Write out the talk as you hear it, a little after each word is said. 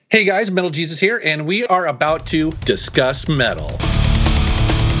Hey guys, Metal Jesus here, and we are about to discuss metal.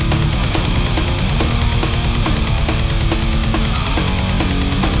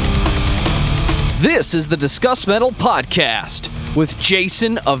 This is the Discuss Metal podcast with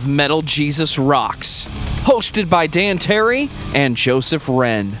Jason of Metal Jesus Rocks, hosted by Dan Terry and Joseph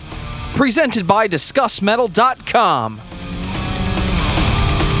Wren. Presented by DiscussMetal.com.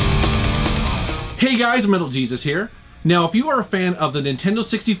 Hey guys, Metal Jesus here. Now, if you are a fan of the Nintendo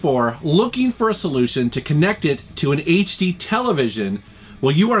 64 looking for a solution to connect it to an HD television,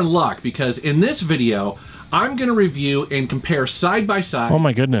 well, you are in luck because in this video, I'm going to review and compare side by side. Oh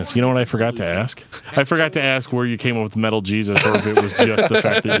my goodness. You know what I forgot to ask? I forgot to ask where you came up with Metal Jesus or if it was just the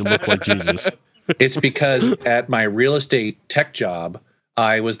fact that you look like Jesus. It's because at my real estate tech job,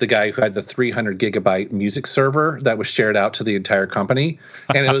 I was the guy who had the 300 gigabyte music server that was shared out to the entire company.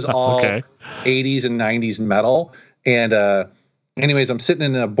 And it was all Okay. 80s and 90s metal. And anyways, I'm sitting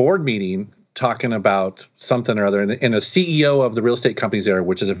in a board meeting talking about something or other, and a CEO of the real estate companies there,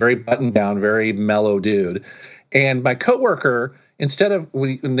 which is a very buttoned down, very mellow dude. And my coworker, instead of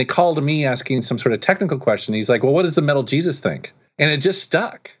when they called me asking some sort of technical question, he's like, well, what does the Metal Jesus think? And it just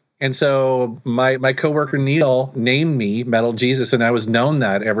stuck. And so my coworker Neil named me Metal Jesus, and I was known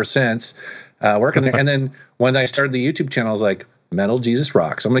that ever since working there. And then when I started the YouTube channel, I was like, Metal Jesus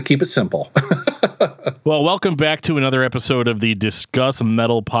Rocks. I'm going to keep it simple. Well, welcome back to another episode of the Discuss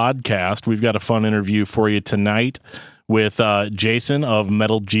Metal podcast. We've got a fun interview for you tonight with Jason of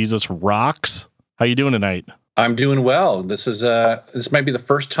Metal Jesus Rocks. How you doing tonight? I'm doing well. This might be the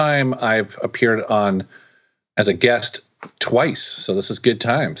first time I've appeared on as a guest twice, so this is good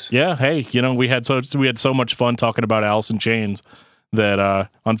times. Yeah, hey, we had so much fun talking about Alice in Chains that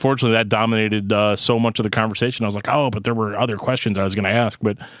unfortunately that dominated so much of the conversation. I was like, oh, but there were other questions I was going to ask,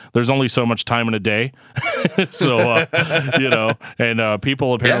 but there's only so much time in a day. So, and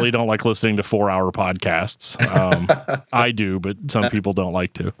people apparently don't like listening to 4-hour podcasts. I do, but some people don't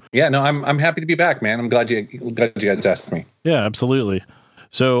like to. Yeah, no, I'm happy to be back, man. I'm glad you guys asked me. Yeah, absolutely.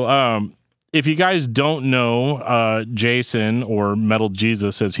 So, if you guys don't know Jason, or Metal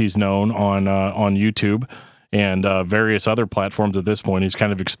Jesus as he's known on YouTube, and various other platforms at this point. He's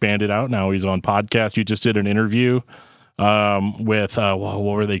kind of expanded out. Now he's on podcast. You just did an interview with, what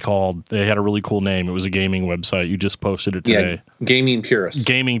were they called? They had a really cool name. It was a gaming website. You just posted it today. Yeah, Gaming Purists.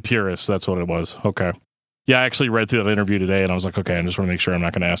 Gaming Purists, that's what it was. Okay. Yeah, I actually read through that interview today, and I was like, okay, I just want to make sure I'm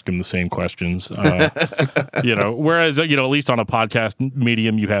not going to ask him the same questions. Whereas, at least on a podcast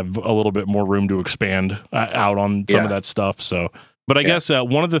medium, you have a little bit more room to expand out on some of that stuff, so... But I guess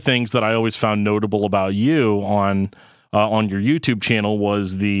one of the things that I always found notable about you on your YouTube channel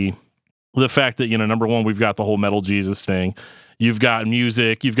was the fact that, number one, we've got the whole Metal Jesus thing. You've got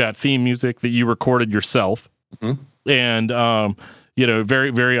music, you've got theme music that you recorded yourself. Mm-hmm. And, very,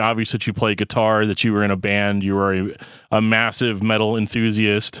 very obvious that you play guitar, that you were in a band, you were a massive metal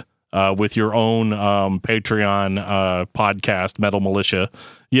enthusiast with your own Patreon podcast, Metal Militia,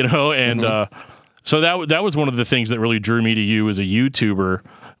 and... Mm-hmm. So that was one of the things that really drew me to you as a YouTuber.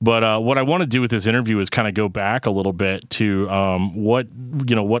 But what I want to do with this interview is kind of go back a little bit to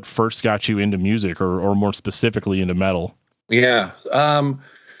what first got you into music, or more specifically into metal. Yeah.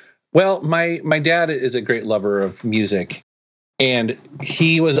 Well, my dad is a great lover of music, and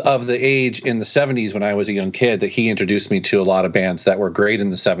he was of the age in the 70s when I was a young kid that he introduced me to a lot of bands that were great in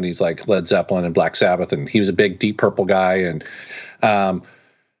the 70s, like Led Zeppelin and Black Sabbath, and he was a big Deep Purple guy, and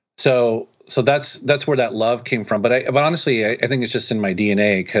So that's where that love came from. But honestly, I think it's just in my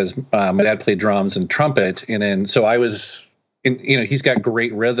DNA because my dad played drums and trumpet, and then so I was, he's got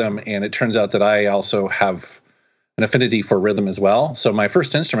great rhythm, and it turns out that I also have an affinity for rhythm as well. So my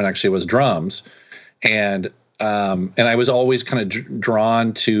first instrument actually was drums, and I was always kind of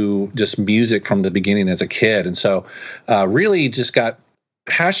drawn to just music from the beginning as a kid, and so really just got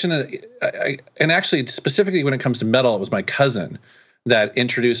passionate. And actually, specifically when it comes to metal, it was my cousin that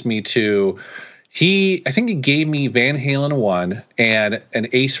introduced me to, I think he gave me Van Halen 1 and an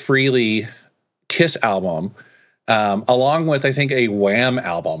Ace Frehley Kiss album, along with, I think, a Wham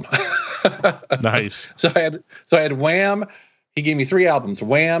album. Nice. So I had Wham. He gave me 3 albums: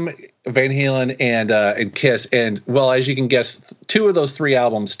 Wham, Van Halen, and Kiss. And well, as you can guess, 2 of those 3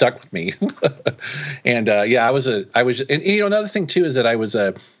 albums stuck with me. And I was another thing too is that I was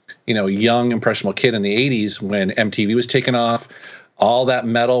a young impressionable kid in the 80s when MTV was taking off. All that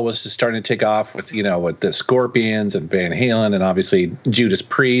metal was just starting to take off with the Scorpions and Van Halen and obviously Judas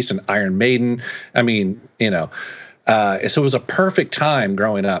Priest and Iron Maiden. I mean, so it was a perfect time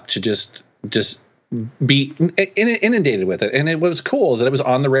growing up to just be inundated with it. And it was cool is that it was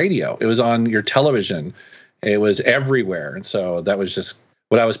on the radio. It was on your television. It was everywhere. And so that was just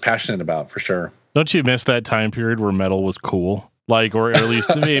what I was passionate about, for sure. Don't you miss that time period where metal was cool? Like, or at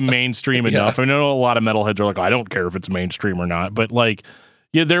least mainstream enough. I know a lot of metalheads are like, I don't care if it's mainstream or not, but like,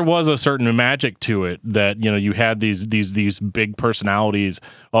 yeah, there was a certain magic to it that, you know, you had these big personalities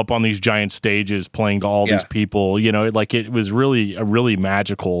up on these giant stages playing to all these people, you know, like it was really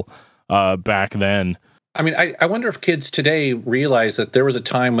magical back then. I mean, I wonder if kids today realize that there was a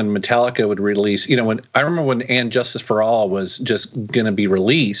time when Metallica would release, you know, when I remember when And Justice for All was just going to be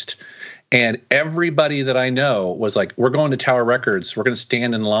released, and everybody that I know was like, we're going to Tower Records, we're going to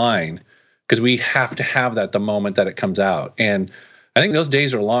stand in line because we have to have that the moment that it comes out. And I think those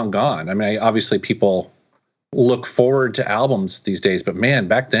days are long gone. I mean, obviously people look forward to albums these days, but man,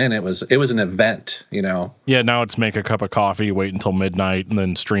 back then it was an event, you know? Yeah, now it's make a cup of coffee, wait until midnight, and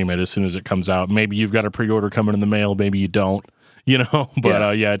then stream it as soon as it comes out. Maybe you've got a pre-order coming in the mail, maybe you don't, you know?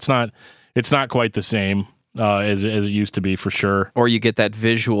 But it's not quite the same as it used to be, for sure. Or you get that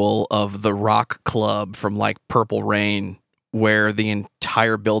visual of the rock club from like Purple Rain, where the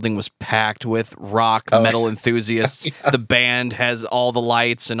entire building was packed with rock metal enthusiasts. The band has all the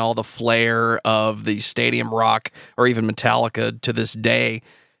lights and all the flair of the stadium rock or even Metallica to this day.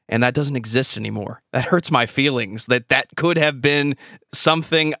 And that doesn't exist anymore. That hurts my feelings that could have been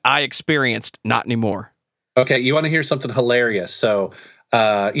something I experienced. Not anymore. Okay, you want to hear something hilarious? So,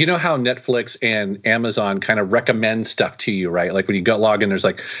 you know how Netflix and Amazon kind of recommend stuff to you, right? Like when you go log in, there's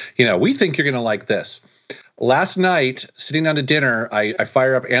like, you know, we think you're going to like this. Last night, sitting down to dinner, I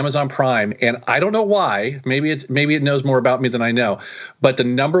fire up Amazon Prime, and I don't know why. Maybe it knows more about me than I know. But the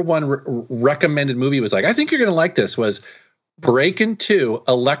number one recommended movie was like, I think you're going to like this, was Breakin' 2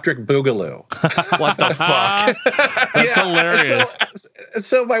 Electric Boogaloo. What the fuck? That's hilarious.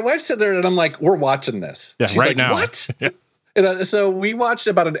 So my wife's sitting there, and I'm like, we're watching this. Yeah, She's right like, now. What? Yeah. So we watched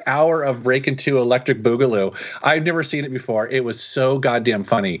about an hour of Breakin' 2 Electric Boogaloo. I've never seen it before. It was so goddamn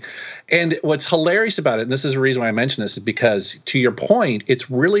funny. And what's hilarious about it, and this is the reason why I mention this, is because, to your point,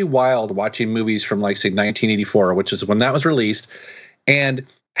 it's really wild watching movies from, like, say, 1984, which is when that was released, and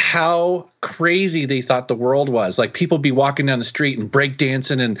how crazy they thought the world was. Like, people be walking down the street and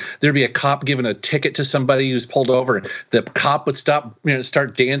breakdancing, and there'd be a cop giving a ticket to somebody who's pulled over, and the cop would stop,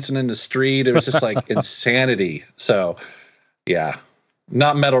 start dancing in the street. It was just like insanity. So... yeah,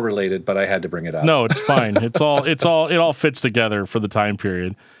 not metal related, but I had to bring it up. No, it's fine. It all fits together for the time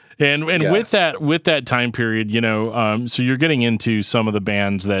period. And with that time period, you know, so you're getting into some of the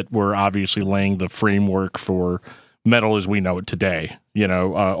bands that were obviously laying the framework for metal as we know it today, you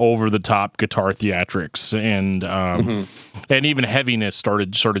know, over the top guitar theatrics and even heaviness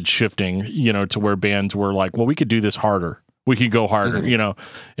started shifting, you know, to where bands were like, well, we could do this harder. We could go harder, you know,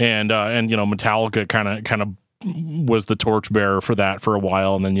 and you know, Metallica kind of was the torchbearer for that for a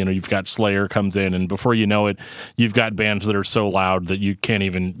while, and then, you know, you've got Slayer comes in, and before you know it, you've got bands that are so loud that you can't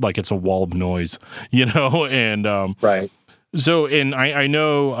even, like, it's a wall of noise, you know, and right. So, and I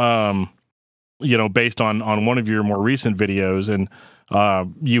know, you know, based on one of your more recent videos, and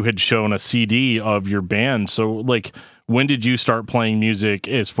you had shown a CD of your band. So, like, when did you start playing music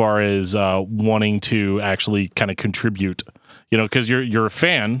as far as wanting to actually kind of contribute? You know, because you're a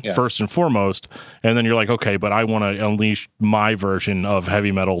fan first and foremost, and then you're like, okay, but I want to unleash my version of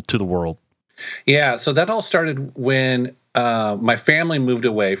heavy metal to the world. Yeah, so that all started when my family moved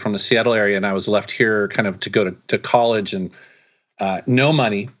away from the Seattle area, and I was left here kind of to go to college, and no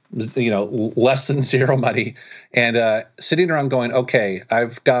money, you know, less than zero money, and sitting around going, okay,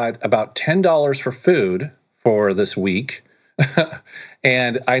 I've got about $10 for food for this week.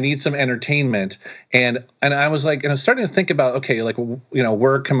 And I need some entertainment. And I was like, and I was starting to think about, okay, like, you know,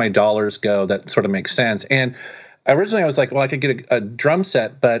 where can my dollars go that sort of makes sense? And originally I was like, well, I could get a drum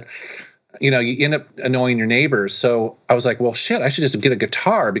set, but, you know, you end up annoying your neighbors. So I was like, well, shit, I should just get a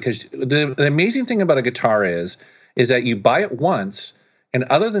guitar, because the amazing thing about a guitar is that you buy it once, and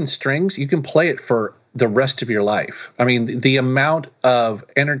other than strings, you can play it for the rest of your life. I mean, the amount of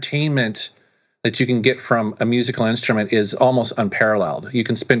entertainment that you can get from a musical instrument is almost unparalleled. You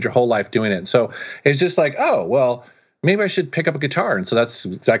can spend your whole life doing it. So it's just like, oh, well, maybe I should pick up a guitar. And so that's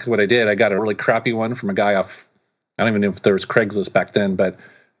exactly what I did. I got a really crappy one from a guy off, I don't even know if there was Craigslist back then, but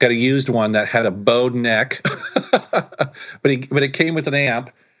got a used one that had a bowed neck, but it came with an amp.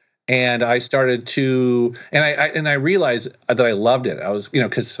 And I started to, and I realized that I loved it. I was, you know,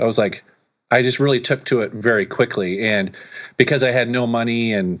 because I was like, I just really took to it very quickly. And because I had no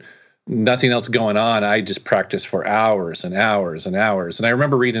money and nothing else going on, I just practiced for hours and hours and hours. And I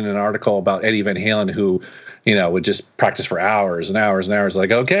remember reading an article about Eddie Van Halen, who, you know, would just practice for hours and hours and hours.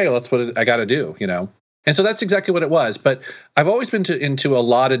 Like, okay, well, that's what I got to do, you know? And so that's exactly what it was. But I've always been into a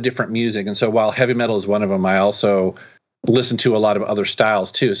lot of different music. And so while heavy metal is one of them, I also listen to a lot of other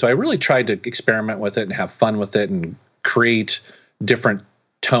styles too. So I really tried to experiment with it and have fun with it and create different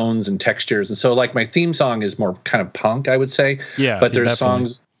tones and textures. And so like my theme song is more kind of punk, I would say. Yeah. But there's definitely.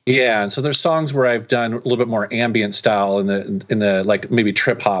 songs. Yeah, and so there's songs where I've done a little bit more ambient style in the like maybe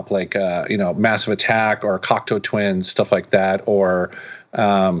trip hop, like Massive Attack or Cocteau Twins, stuff like that. Or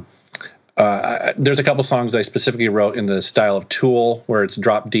there's a couple songs I specifically wrote in the style of Tool, where it's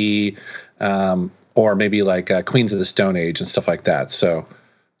drop D, or maybe like Queens of the Stone Age and stuff like that. So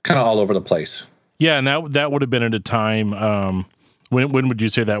kind of all over the place. Yeah, and that would have been at a time. When would you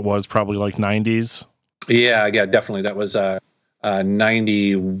say that was? Probably like 90s. Yeah, definitely. That was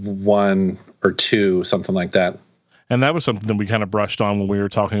 91 or 2, something like that. And that was something that we kind of brushed on when we were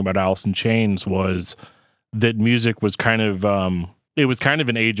talking about Alice in Chains, was that music was kind of it was kind of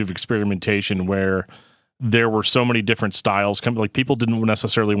an age of experimentation where there were so many different styles. Like people didn't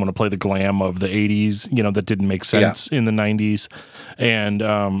necessarily want to play the glam of the 80s, that didn't make sense in the 90s. And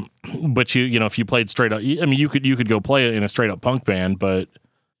but if you played straight up, I mean, you could go play it in a straight up punk band, but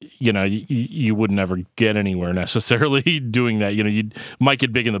you would never get anywhere necessarily doing that. You might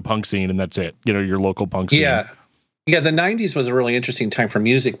get big in the punk scene, and that's it. Your local punk scene. Yeah, the 90s was a really interesting time for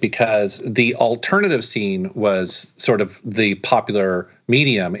music because the alternative scene was sort of the popular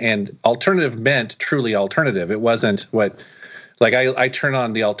medium, and alternative meant truly alternative. It wasn't what, like I turn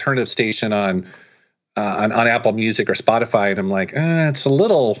on the alternative station on Apple Music or Spotify, and I'm like, it's a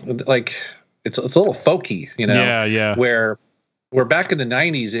little like it's a little folky, Yeah. Where back in the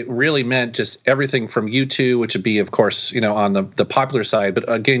 90s, it really meant just everything from U2, which would be, of course, on the popular side. But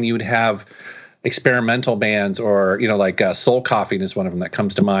again, you would have experimental bands or, like Soul Coughing is one of them that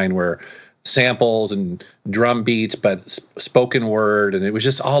comes to mind, where samples and drum beats, but spoken word. And it was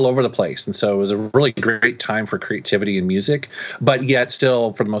just all over the place. And so it was a really great time for creativity in music, but yet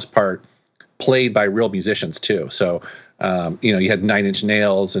still, for the most part, played by real musicians too. So, you had Nine Inch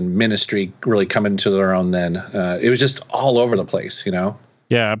Nails and Ministry really coming to their own then. It was just all over the place,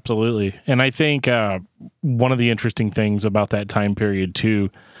 Yeah, absolutely. And I think one of the interesting things about that time period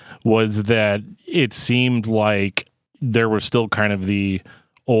too was that it seemed like there was still kind of the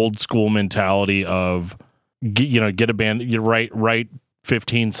old school mentality of, get a band, you write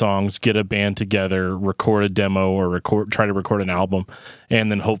 15 songs, get a band together, record a demo or try to record an album,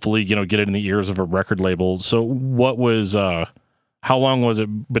 and then hopefully, get it in the ears of a record label. So what was, how long was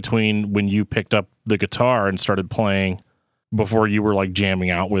it between when you picked up the guitar and started playing before you were like jamming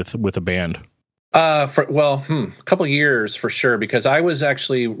out with a band? A couple years for sure, because I was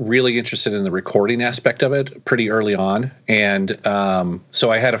actually really interested in the recording aspect of it pretty early on. And so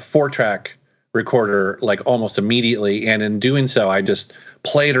I had a 4-track recorder like almost immediately. And in doing so, I just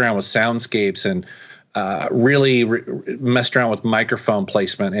played around with soundscapes and really messed around with microphone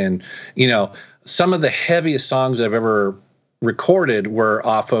placement. And, some of the heaviest songs I've ever recorded were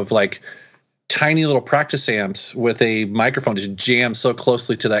off of like tiny little practice amps with a microphone just jammed so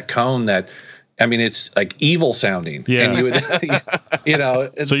closely to that cone that, I mean, it's like evil sounding. Yeah. And you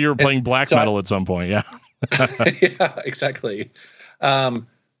would, So you were playing black metal at some point. Yeah. Yeah, exactly.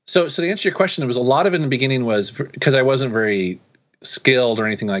 So to answer your question, there was a lot of it in the beginning was because I wasn't very skilled or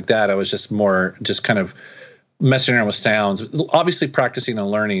anything like that. I was just kind of messing around with sounds, obviously practicing and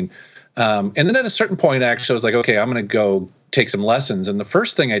learning. And then at a certain point, actually, I was like, okay, I'm going to go take some lessons. And the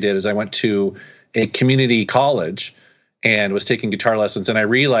first thing I did is I went to a community college and was taking guitar lessons. And I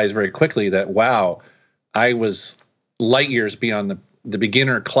realized very quickly that, wow, I was light years beyond the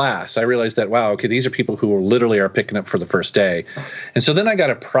beginner class. I realized that, wow, okay, these are people who literally are picking up for the first day. And so then I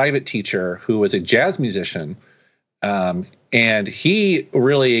got a private teacher who was a jazz musician. And he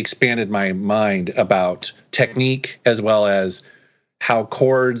really expanded my mind about technique as well as how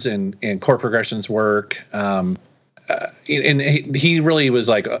chords and chord progressions work. And he really was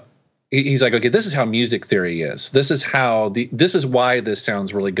like, he's like, okay, this is how music theory is. This is why this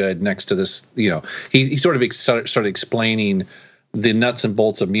sounds really good next to this. He sort of started explaining the nuts and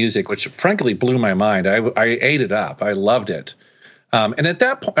bolts of music, which frankly blew my mind. I ate it up. I loved it. And at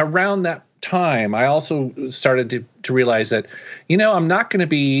that point, around that time, I also started to realize that, I'm not going to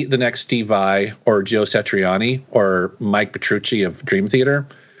be the next Steve Vai or Joe Satriani or Mike Petrucci of Dream Theater.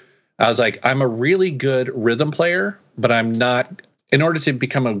 I was like, I'm a really good rhythm player, but I'm not. In order to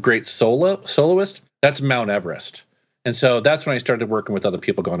become a great soloist, that's Mount Everest. And so that's when I started working with other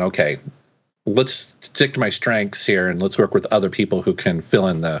people going, okay, let's stick to my strengths here and let's work with other people who can fill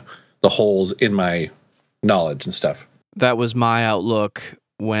in the holes in my knowledge and stuff. That was my outlook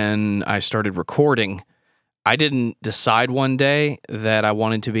when I started recording. I didn't decide one day that I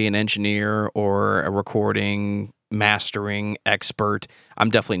wanted to be an engineer or a recording, mastering expert. I'm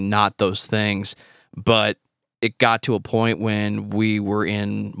definitely not those things, but it got to a point when we were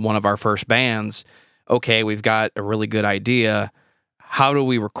in one of our first bands. Okay, we've got a really good idea. How do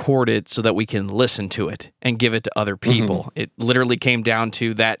we record it so that we can listen to it and give it to other people? It literally came down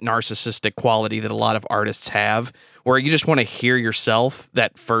to that narcissistic quality that a lot of artists have, where you just want to hear yourself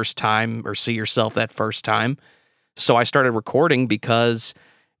that first time or see yourself that first time. So I started recording because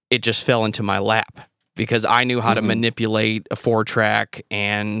it just fell into my lap, because I knew how to manipulate a 4-track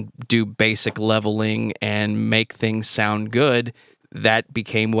and do basic leveling and make things sound good. That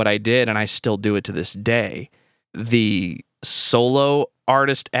became what I did, and I still do it to this day. The solo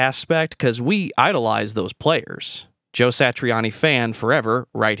artist aspect, because we idolize those players. Joe Satriani fan forever,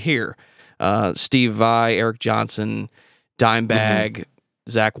 right here. Steve Vai, Eric Johnson, Dimebag,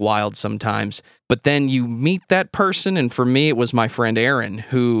 Zach Wilde sometimes. But then you meet that person, and for me, it was my friend Aaron,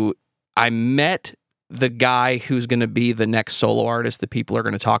 who I met the guy who's going to be the next solo artist that people are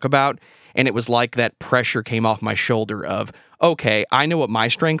going to talk about. And it was like that pressure came off my shoulder of, okay, I know what my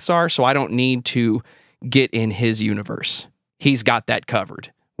strengths are, so I don't need to get in his universe. He's got that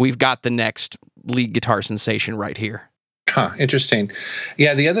covered. We've got the next lead guitar sensation right here. Huh, interesting.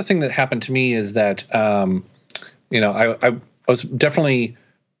 Yeah, the other thing that happened to me is that, I was definitely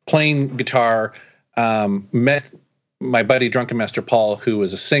playing guitar, met my buddy Drunken Master Paul, who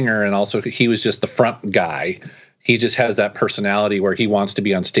was a singer, and also he was just the front guy. He just has that personality where he wants to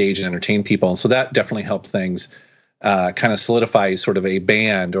be on stage and entertain people. And so that definitely helped things kind of solidify sort of a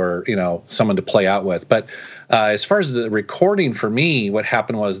band or, someone to play out with. But as far as the recording for me, what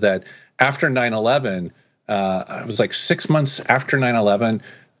happened was that after 9/11, it was like 6 months after 9/11,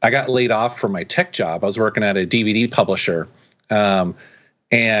 I got laid off from my tech job. I was working at a DVD publisher.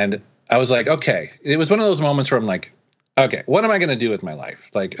 And I was like, okay, it was one of those moments where I'm like, okay, what am I going to do with my life?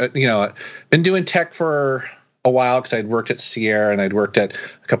 Like, I've been doing tech for a while because I'd worked at Sierra and I'd worked at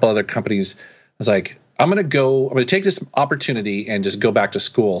a couple other companies. I was like, I'm going to take this opportunity and just go back to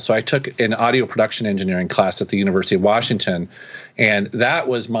school. So I took an audio production engineering class at the University of Washington, and that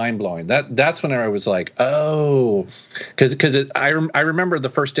was mind blowing. That's when I was like, oh, because I remember the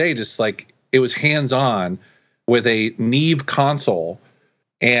first day, just like it was hands on with a Neve console.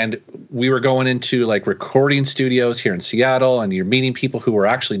 And we were going into like recording studios here in Seattle, and you're meeting people who were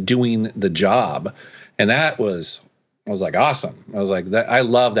actually doing the job. And I was like, awesome. I was like, I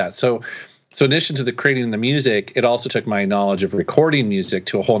love that. So in addition to the creating the music, it also took my knowledge of recording music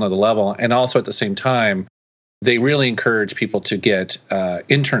to a whole nother level. And also at the same time, they really encourage people to get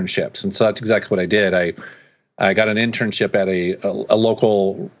internships. And so that's exactly what I did. I got an internship at a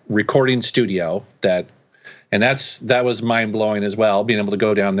local recording studio that was mind blowing as well, being able to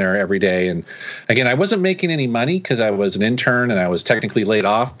go down there every day. And again, I wasn't making any money because I was an intern and I was technically laid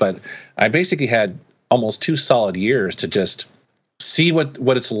off, but I basically had almost 2 solid years to just see what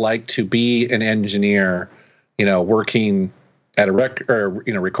it's like to be an engineer, working at a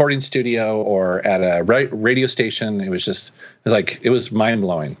recording studio or at a radio station. It was mind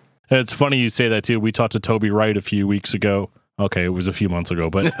blowing. It's funny you say that too. We talked to Toby Wright a few weeks ago. Okay, it was a few months ago,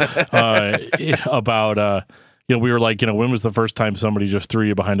 but about we were like, when was the first time somebody just threw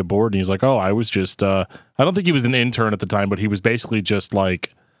you behind a board? And he's like, oh, I was just I don't think he was an intern at the time, but he was basically just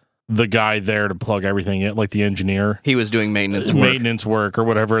like the guy there to plug everything in, like the engineer. He was doing maintenance work or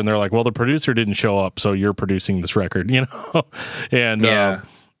whatever, and they're like, well, the producer didn't show up, so you're producing this record, and yeah.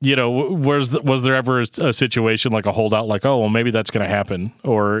 Was there ever a situation like a holdout, like, oh, well, maybe that's going to happen?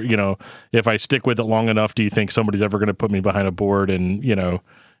 Or, if I stick with it long enough, do you think somebody's ever going to put me behind a board and,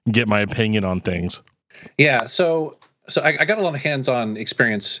 get my opinion on things? Yeah. So I got a lot of hands-on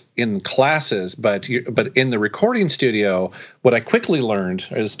experience in classes, but in the recording studio, what I quickly learned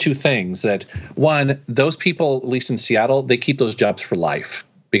is 2 things. That one, those people, at least in Seattle, they keep those jobs for life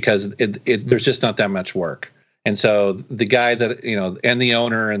because there's just not that much work. And so the guy that, and the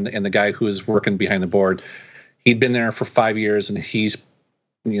owner and the guy who was working behind the board, he'd been there for 5 years, and he's,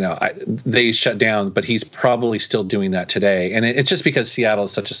 they shut down, but he's probably still doing that today. And it's just because Seattle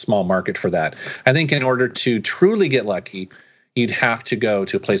is such a small market for that. I think in order to truly get lucky, you'd have to go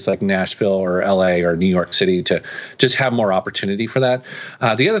to a place like Nashville or LA or New York City to just have more opportunity for that.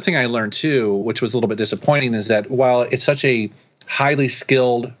 The other thing I learned too, which was a little bit disappointing, is that while it's such a highly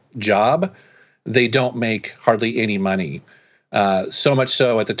skilled job, they don't make hardly any money. So much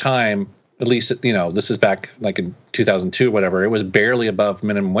so at the time, at least, this is back like in 2002 or whatever, it was barely above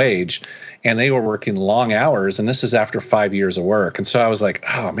minimum wage, and they were working long hours, and this is after 5 years of work. And so I was like,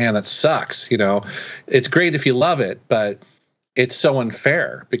 oh man, that sucks. It's great if you love it, but it's so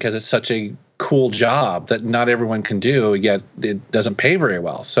unfair because it's such a cool job that not everyone can do, yet it doesn't pay very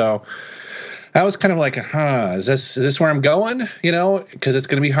well. So I was kind of like, is this where I'm going? Because it's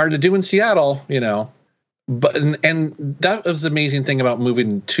going to be hard to do in Seattle, but and that was the amazing thing about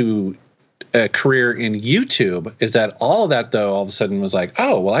moving to a career in YouTube, is that all of that, though, all of a sudden was like,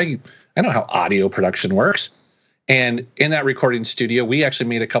 oh, well, I know how audio production works. And in that recording studio, we actually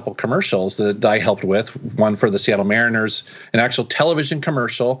made a couple commercials that I helped with, one for the Seattle Mariners, an actual television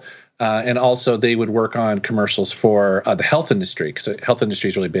commercial. And also they would work on commercials for the health industry, because the health industry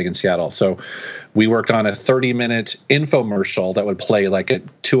is really big in Seattle. So we worked on a 30-minute infomercial that would play like at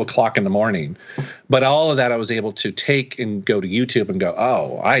 2:00 in the morning. But all of that I was able to take and go to YouTube and go,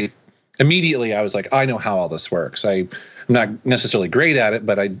 oh, immediately I was like, I know how all this works. I'm not necessarily great at it,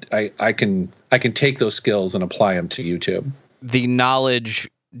 but I can take those skills and apply them to YouTube. The knowledge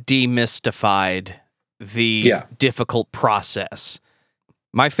demystified the difficult process.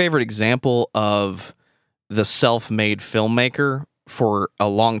 My favorite example of the self-made filmmaker for a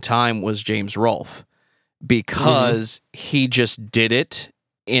long time was James Rolfe, because he just did it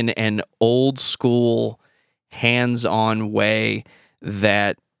in an old school, hands-on way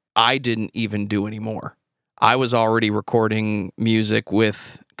that I didn't even do anymore. I was already recording music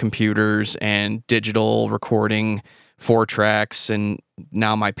with computers and digital recording, 4-tracks, and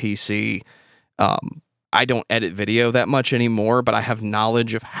now my PC. I don't edit video that much anymore, but I have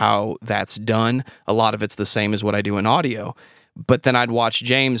knowledge of how that's done. A lot of it's the same as what I do in audio. But then I'd watch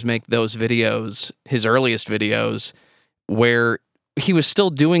James make those videos, his earliest videos, where he was still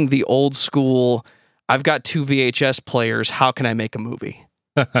doing the old school, I've got 2 VHS players, how can I make a movie?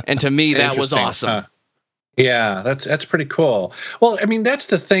 And to me, that was awesome. Yeah, that's pretty cool. Well, I mean, that's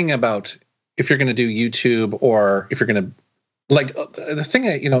the thing about if you're going to do YouTube, or if you're going to, like, the thing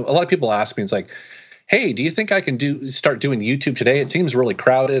that, a lot of people ask me, it's like, hey, do you think I can start doing YouTube today? It seems really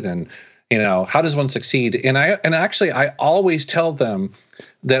crowded, and how does one succeed? And actually I always tell them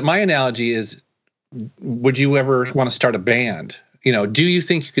that my analogy is, would you ever want to start a band? Do you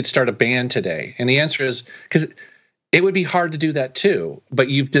think you could start a band today? And the answer is, because it would be hard to do that too, but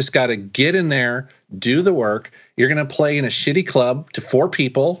you've just got to get in there, do the work. You're going to play in a shitty club to 4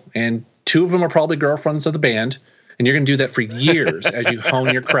 people, and 2 of them are probably girlfriends of the band, and you're going to do that for years as you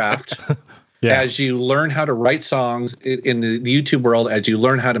hone your craft. Yeah. As you learn how to write songs in the YouTube world, as you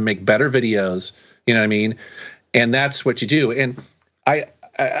learn how to make better videos, you know what I mean? And that's what you do. And I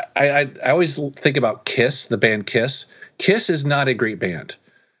always think about Kiss, the band Kiss. Kiss is not a great band.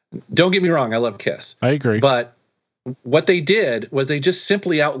 Don't get me wrong, I love Kiss. I agree. But what they did was they just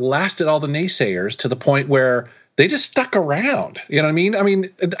simply outlasted all the naysayers to the point where they just stuck around. You know what I mean? I mean,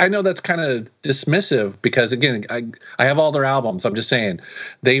 I know that's kind of dismissive because, again, I have all their albums. I'm just saying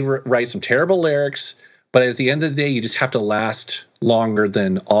they write some terrible lyrics, but at the end of the day, you just have to last longer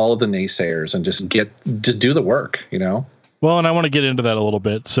than all of the naysayers and just do the work, Well, and I want to get into that a little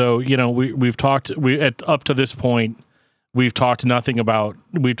bit. So, we've talked up to this point, we've talked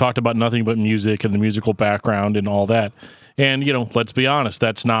about nothing but music and the musical background and all that. And, let's be honest,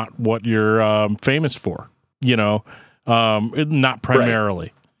 that's not what you're famous for. Not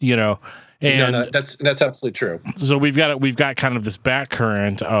primarily, right. And no, that's absolutely true. So we've got kind of this back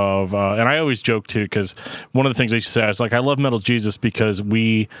current of, and I always joke too, because one of the things I used to say, I was like, I love Metal Jesus because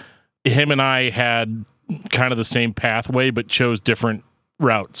him and I had kind of the same pathway, but chose different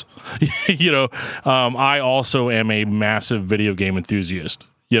routes. I also am a massive video game enthusiast,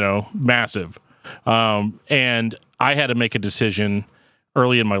 massive. And I had to make a decision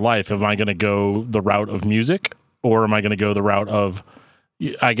early in my life. Am I going to go the route of music, or am I going to go the route of,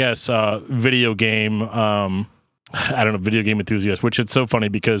 I guess, video game, video game enthusiast, which it's so funny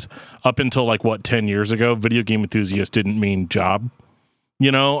because up until 10 years ago, video game enthusiast didn't mean job.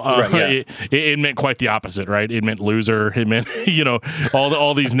 Right, yeah. It meant quite the opposite, right? It meant loser. It meant,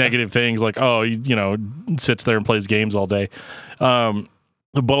 all these negative things like, sits there and plays games all day.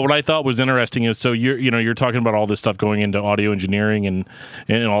 But what I thought was interesting is, so you're talking about all this stuff going into audio engineering and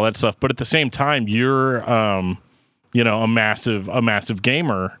all that stuff, but at the same time, you're a massive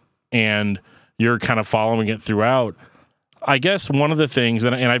gamer, and you're kind of following it throughout. I guess one of the things,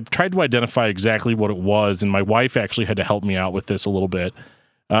 and I've tried to identify exactly what it was, and my wife actually had to help me out with this a little bit.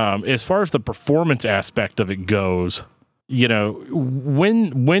 As far as the performance aspect of it goes,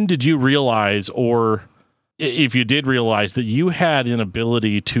 when did you realize, or if you did realize, that you had an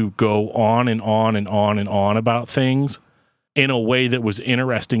ability to go on and on and on and on about things in a way that was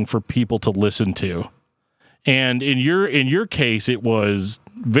interesting for people to listen to? And in your case, it was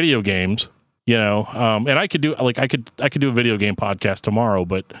video games, and I could do I could do a video game podcast tomorrow,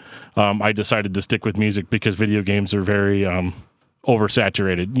 but I decided to stick with music because video games are very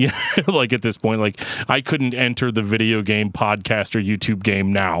oversaturated. At this point, I couldn't enter the video game podcast or YouTube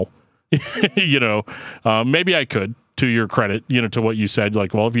game now. Maybe I could to your credit, to what you said,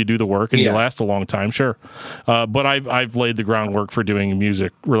 like, well, if you do the work and you last a long time, sure. But I've laid the groundwork for doing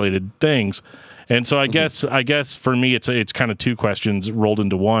music related things. And so I guess for me, it's kind of two questions rolled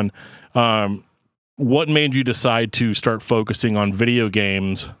into one. What made you decide to start focusing on video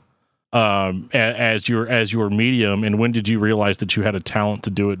games as your medium, and when did you realize that you had a talent to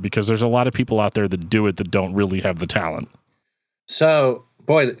do it? Because there's a lot of people out there that do it that don't really have the talent. So,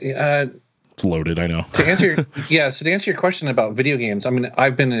 boy, it's loaded, I know. To answer your question about video games, I mean,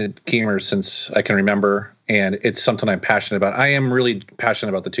 I've been a gamer since I can remember, and it's something I'm passionate about. I am really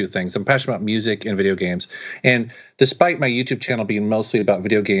passionate about the two things. I'm passionate about music and video games. And despite my YouTube channel being mostly about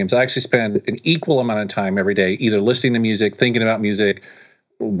video games, I actually spend an equal amount of time every day either listening to music, thinking about music,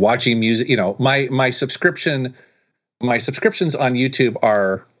 watching music. My subscriptions on YouTube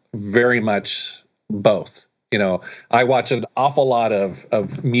are very much both. I watch an awful lot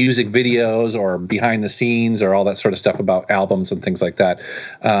of music videos or behind the scenes or all that sort of stuff about albums and things like that.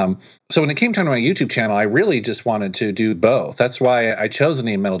 So when it came time to my YouTube channel, I really just wanted to do both. That's why I chose the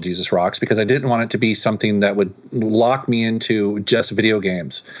name Metal Jesus Rocks, because I didn't want it to be something that would lock me into just video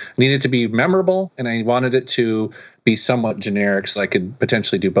games. I needed it to be memorable, and I wanted it to be somewhat generic so I could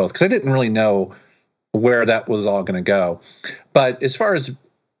potentially do both, because I didn't really know where that was all going to go. But as far as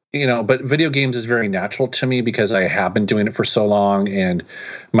but video games is very natural to me because I have been doing it for so long, and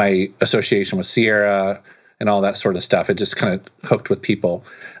my association with Sierra and all that sort of stuff, it just kind of hooked with people.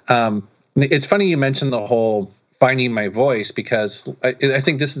 It's funny you mentioned the whole finding my voice, because I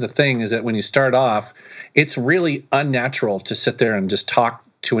think this is the thing, is that when you start off, it's really unnatural to sit there and just talk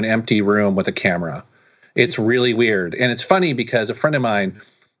to an empty room with a camera. It's really weird. And it's funny because a friend of mine,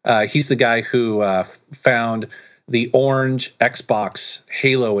 he's the guy who found the orange Xbox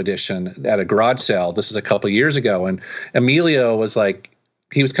Halo edition at a garage sale. This is a couple of years ago. And Emilio was like,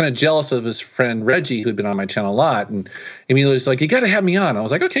 he was kind of jealous of his friend Reggie, who'd been on my channel a lot. And Emilio was like, you got to have me on. I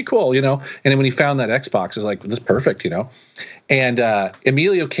was like, okay, cool. And then when he found that Xbox, I was like, this is perfect, And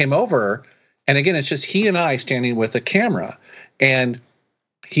Emilio came over. And again, it's just he and I standing with a camera. And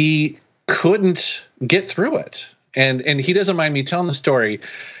he couldn't get through it. And he doesn't mind me telling the story,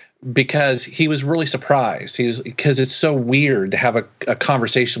 because he was really surprised. Because it's so weird to have a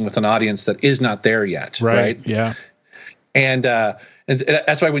conversation with an audience that is not there yet. Right? Yeah. And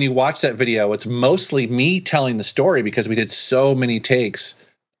that's why when you watch that video, it's mostly me telling the story, because we did so many takes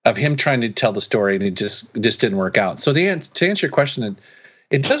of him trying to tell the story, and it just didn't work out. So to answer your question,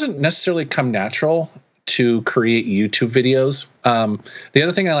 it doesn't necessarily come natural to create YouTube videos. The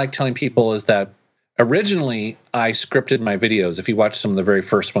other thing I like telling people is that originally, I scripted my videos. If you watch some of the very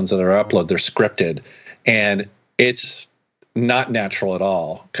first ones that are uploaded, they're scripted. And it's not natural at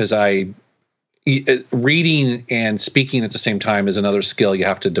all, because reading and speaking at the same time is another skill you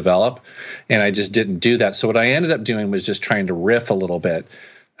have to develop. And I just didn't do that. So what I ended up doing was just trying to riff a little bit.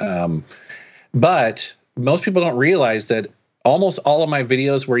 But most people don't realize that almost all of my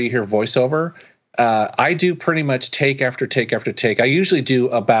videos where you hear voiceover, I do pretty much take after take after take. Usually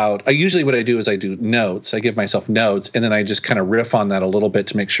what I do is I do notes. I give myself notes, and then I just kind of riff on that a little bit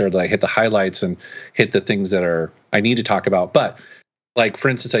to make sure that I hit the highlights and hit the things that I need to talk about. But like, for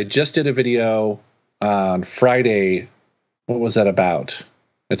instance, I just did a video on Friday. What was that about?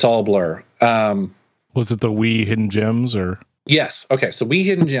 It's all a blur. Was it the Wii Hidden Gems or? Yes. Okay. So Wii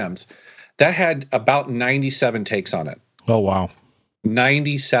Hidden Gems, that had about 97 takes on it. Oh, wow.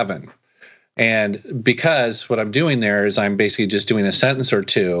 97. And because what I'm doing there is I'm basically just doing a sentence or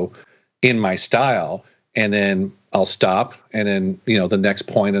two in my style, and then I'll stop, and then, the next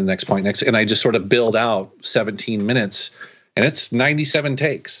point and the next point next, and I just sort of build out 17 minutes, and it's 97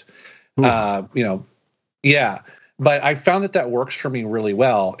 takes. Yeah. But I found that works for me really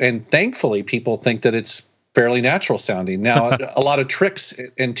well. And thankfully, people think that it's fairly natural sounding. Now, a lot of tricks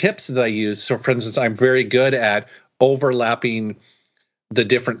and tips that I use. So for instance, I'm very good at overlapping the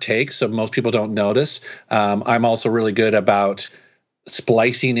different takes, so most people don't notice. I'm also really good about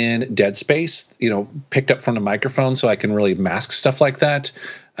splicing in dead space, picked up from the microphone, so I can really mask stuff like that.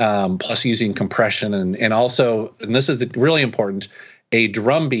 Plus using compression and also, and this is really important, a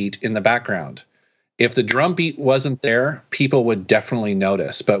drum beat in the background. If the drum beat wasn't there, people would definitely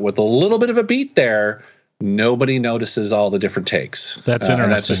notice. But with a little bit of a beat there, nobody notices all the different takes. That's interesting.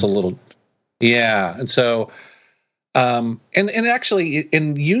 And that's just a little, yeah. And so, and actually,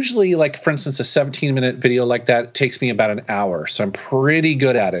 and usually, like, for instance, a 17-minute video like that takes me about an hour. So I'm pretty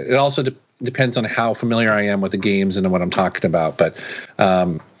good at it. It also depends on how familiar I am with the games and what I'm talking about. But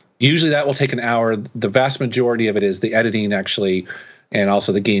usually that will take an hour. The vast majority of it is the editing, actually, and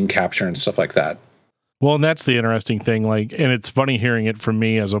also the game capture and stuff like that. Well, and that's the interesting thing. And it's funny hearing it from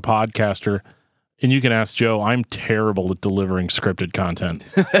me as a podcaster. And you can ask Joe, I'm terrible at delivering scripted content.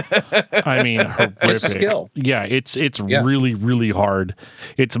 I mean, horrific. It's a skill. Yeah, it's really, really hard.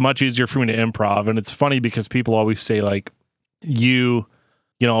 It's much easier for me to improv. And it's funny because people always say, like, you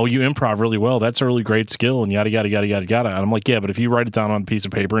improv really well. That's a really great skill and yada, yada, yada, yada, yada. And I'm like, yeah, but if you write it down on a piece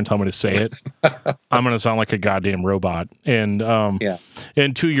of paper and tell me to say it, I'm going to sound like a goddamn robot. And,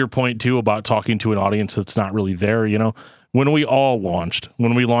 and to your point too, about talking to an audience that's not really there, you know, when we launched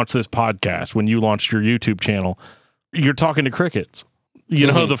this podcast, when you launched your YouTube channel, you're talking to crickets, you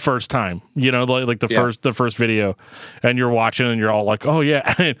know, the first time, you know, like the first video, and you're watching and you're all like, oh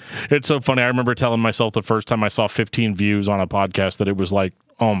yeah. It's so funny. I remember telling myself the first time I saw 15 views on a podcast that it was like,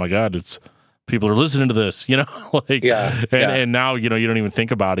 oh my God, it's people are listening to this, you know, like, and now, you know, you don't even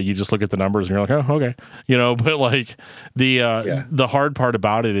think about it. You just look at the numbers and you're like, oh, okay. You know, but like the hard part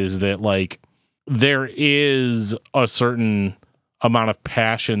about it is that like, there is a certain amount of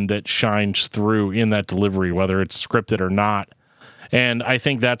passion that shines through in that delivery, whether it's scripted or not. And I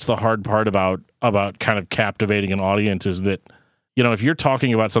think that's the hard part about kind of captivating an audience is that, you know, if you're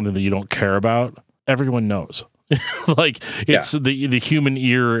talking about something that you don't care about, everyone knows. Like it's the human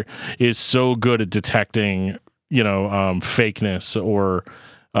ear is so good at detecting, you know, fakeness or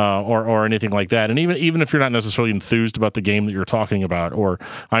anything like that. And even if you're not necessarily enthused about the game that you're talking about, or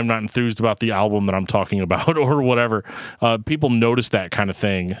I'm not enthused about the album that I'm talking about or whatever, people notice that kind of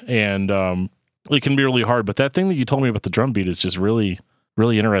thing. And it can be really hard. But that thing that you told me about the drum beat is just really,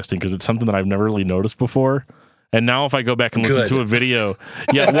 really interesting because it's something that I've never really noticed before. And now if I go back and listen to a video,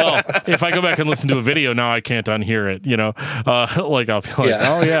 if I go back and listen to a video, now I can't unhear it, you know, like I'll be like,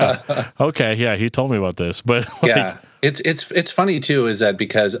 oh yeah, okay. Yeah. He told me about this, but like, It's funny too, is that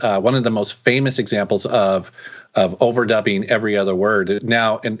because one of the most famous examples of overdubbing every other word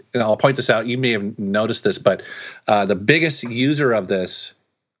now, and I'll point this out, you may have noticed this, but the biggest user of this,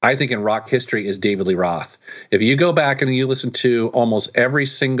 I think, in rock history is David Lee Roth. If you go back and you listen to almost every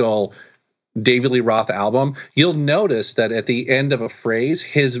single David Lee Roth album, you'll notice that at the end of a phrase,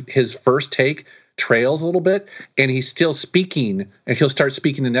 his first take trails a little bit, and he's still speaking, and he'll start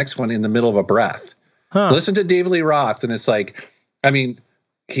speaking the next one in the middle of a breath. Listen to David Lee Roth, and it's like, I mean,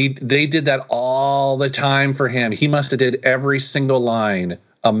 they did that all the time for him. He must have did every single line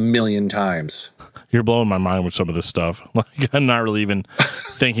a million times. You're blowing my mind with some of this stuff. Like, I'm not really even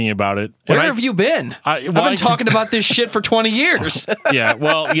thinking about it. Where have you been? I've been talking about this shit for 20 years. Yeah,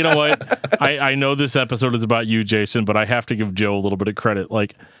 well, you know what? I know this episode is about you, Jason, but I have to give Joe a little bit of credit.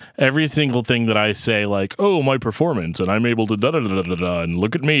 Like, every single thing that I say, like, oh, my performance, and I'm able to da-da-da-da-da, and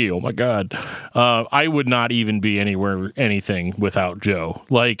look at me, oh my God. I would not even be anything without Joe.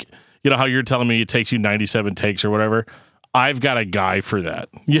 Like, you know how you're telling me it takes you 97 takes or whatever? I've got a guy for that.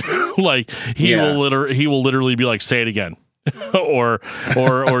 You know, like he will literally be like, say it again. or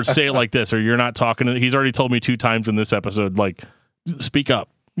say it like this, or you're not talking. He's already told me 2 times in this episode, like, speak up.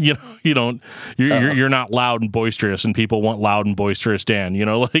 You know, you're not loud and boisterous, and people want loud and boisterous Dan. You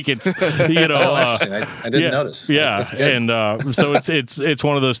know, like it's, you know, I didn't notice. Yeah, and so it's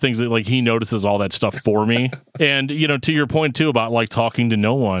one of those things that like he notices all that stuff for me. And you know, to your point too about like talking to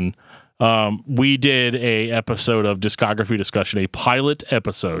no one. We did a episode of Discography Discussion, a pilot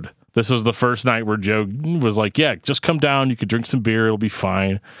episode. This was the first night where Joe was like, yeah, just come down. You could drink some beer. It'll be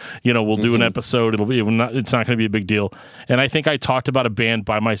fine. You know, we'll do an episode. It's not going to be a big deal. And I think I talked about a band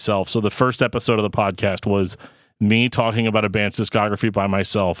by myself. So the first episode of the podcast was me talking about a band's discography by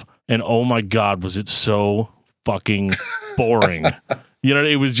myself. And oh my God, was it so fucking boring. You know,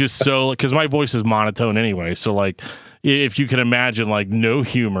 it was just so, because my voice is monotone anyway. So like, if you can imagine, like, no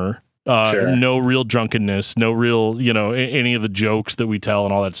humor. No real drunkenness, no real, you know, any of the jokes that we tell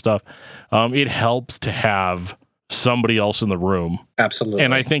and all that stuff. It helps to have somebody else in the room. Absolutely.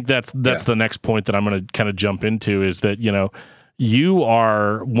 And I think that's the next point that I'm going to kind of jump into is that, you know, you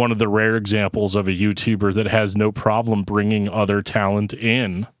are one of the rare examples of a YouTuber that has no problem bringing other talent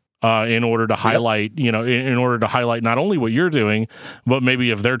in order to highlight, you know, in order to highlight not only what you're doing, but maybe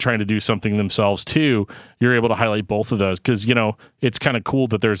if they're trying to do something themselves too, you're able to highlight both of those. Cause you know, it's kind of cool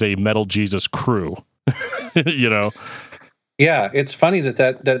that there's a Metal Jesus crew, you know? Yeah. It's funny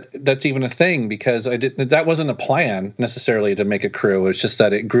that's even a thing because that wasn't a plan necessarily to make a crew. It's just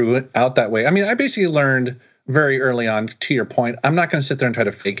that it grew out that way. I mean, I basically learned very early on, to your point, I'm not going to sit there and try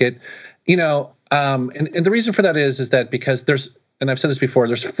to fake it, you know? And the reason for that is that because and I've said this before,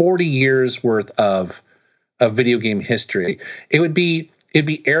 there's 40 years worth of video game history. It'd be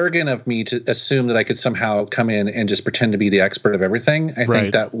arrogant of me to assume that I could somehow come in and just pretend to be the expert of everything. I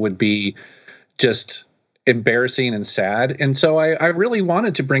think that would be just embarrassing and sad. And so I really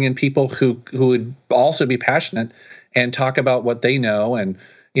wanted to bring in people who would also be passionate and talk about what they know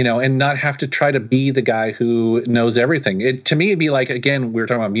and not have to try to be the guy who knows everything. To me, it'd be like, again, we were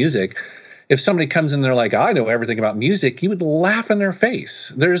talking about music. If somebody comes in, they're like, I know everything about music, you would laugh in their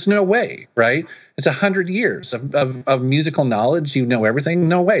face. There's no way, right? It's 100 years of musical knowledge. You know everything?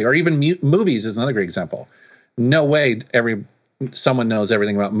 No way. Or even movies is another great example. No way someone knows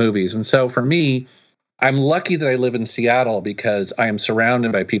everything about movies. And so for me, I'm lucky that I live in Seattle because I am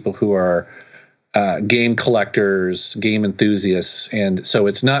surrounded by people who are game collectors, game enthusiasts. And so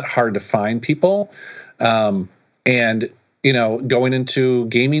it's not hard to find people. And going into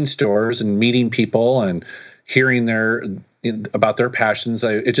gaming stores and meeting people and hearing about their passions,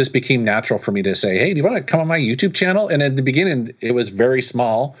 it just became natural for me to say, hey, do you want to come on my YouTube channel? And at the beginning, it was very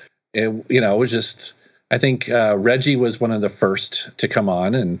small. It was just, I think Reggie was one of the first to come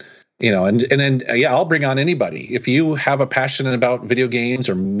on, and then I'll bring on anybody. If you have a passion about video games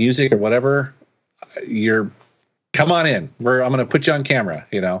or music or whatever, come on in. I'm going to put you on camera,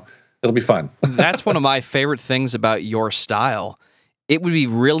 It'll be fun. That's one of my favorite things about your style. It would be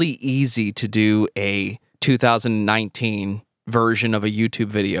really easy to do a 2019 version of a YouTube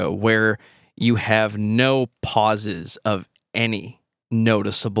video where you have no pauses of any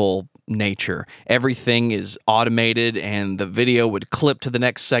noticeable nature. Everything is automated and the video would clip to the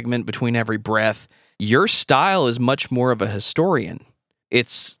next segment between every breath. Your style is much more of a historian.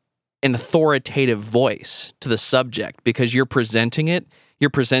 It's an authoritative voice to the subject because you're presenting it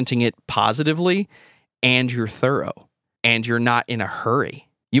positively, and you're thorough, and you're not in a hurry.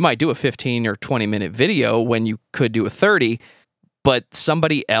 You might do a 15 or 20-minute video when you could do a 30, but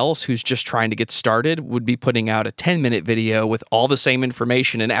somebody else who's just trying to get started would be putting out a 10-minute video with all the same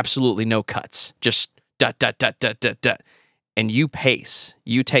information and absolutely no cuts. Just ... And you pace.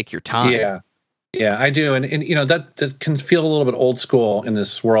 You take your time. Yeah, I do. And that can feel a little bit old school in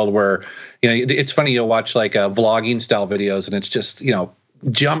this world where, it's funny, you'll watch like vlogging style videos and it's just,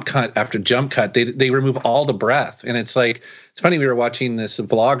 jump cut after jump cut. They remove all the breath. And it's like, it's funny, we were watching this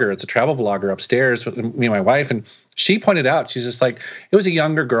vlogger, it's a travel vlogger upstairs with me and my wife, and she pointed out, she's just like, it was a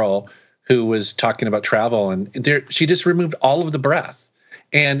younger girl who was talking about travel, and she just removed all of the breath.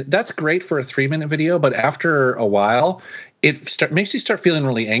 And that's great for a 3-minute video, but after a while, it makes you start feeling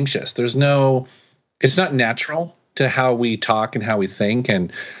really anxious. It's not natural to how we talk and how we think.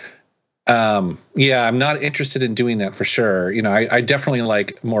 And I'm not interested in doing that for sure. I definitely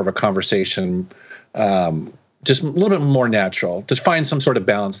like more of a conversation, just a little bit more natural, to find some sort of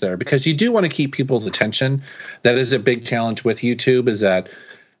balance there, because you do want to keep people's attention. That is a big challenge with YouTube, is that,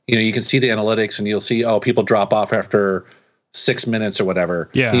 you can see the analytics and you'll see, people drop off after 6 minutes or whatever.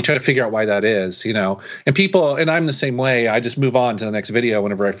 Yeah. And you try to figure out why that is, and I'm the same way. I just move on to the next video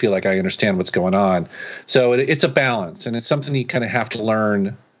whenever I feel like I understand what's going on. So it's a balance, and it's something you kind of have to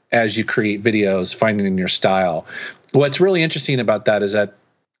learn as you create videos, finding your style. What's really interesting about that is that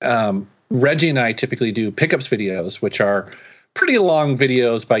Reggie and I typically do pickups videos, which are pretty long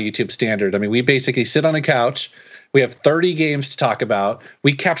videos by YouTube standard. I mean, we basically sit on a couch. We have 30 games to talk about.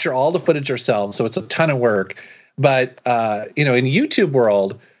 We capture all the footage ourselves, so it's a ton of work. But in YouTube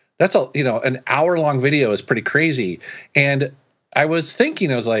world, that's an hour-long video is pretty crazy. And I was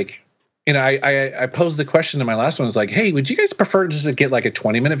thinking, I was like, I posed the question in my last one, was like, hey, would you guys prefer just to get like a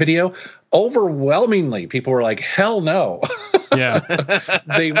 20-minute video? Overwhelmingly, people were like, hell no. Yeah.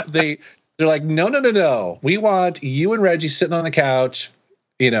 They're like, no. We want you and Reggie sitting on the couch,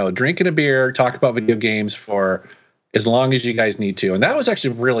 drinking a beer, talk about video games for as long as you guys need to. And that was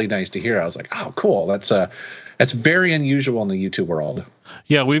actually really nice to hear. I was like, oh, cool. That's very unusual in the YouTube world.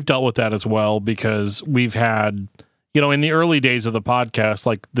 Yeah, we've dealt with that as well, because we've had, in the early days of the podcast,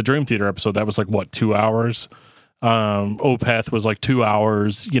 like the Dream Theater episode, that was like, 2 hours? Opeth was like 2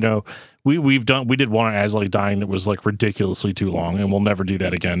 hours. We did one on As Like Dying that was like ridiculously too long, and we'll never do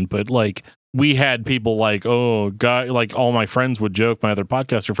that again. But like, we had people like, like all my friends would joke, my other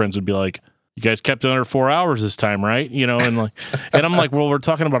podcaster friends would be like, you guys kept it under 4 hours this time, right? And like, and I'm like, well, we're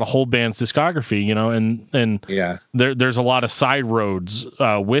talking about a whole band's discography, and yeah, there's a lot of side roads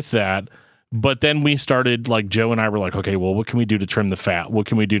with that. But then we started, like, Joe and I were like, okay, well, what can we do to trim the fat? What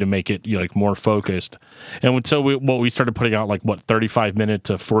can we do to make it more focused? And so we started putting out 35-minute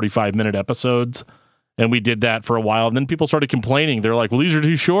to 45-minute episodes, and we did that for a while. And then people started complaining. They're like, well, these are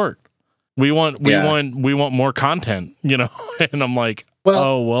too short. We want more content, And I'm like,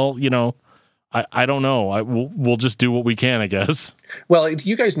 I don't know. We'll just do what we can, I guess. Well,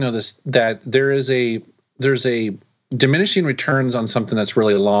 you guys know this, that there's a diminishing returns on something that's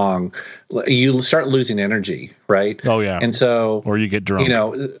really long. You start losing energy, right? Oh yeah. And so, or you get drunk.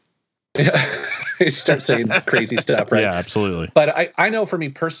 You start saying crazy stuff, right? Yeah, absolutely. But I know for me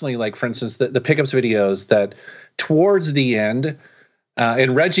personally, like for instance, the pickups videos, that towards the end,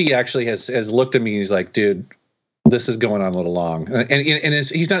 And Reggie actually has looked at me. He's like, dude, this is going on a little long. And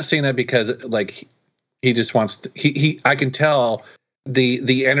he's not saying that because like he just wants to, I can tell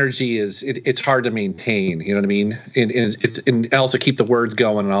the energy it's hard to maintain, you know what I mean? And also keep the words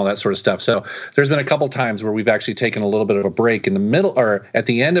going and all that sort of stuff. So there's been a couple times where we've actually taken a little bit of a break in the middle or at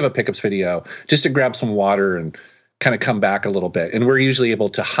the end of a pickups video just to grab some water and kind of come back a little bit. And we're usually able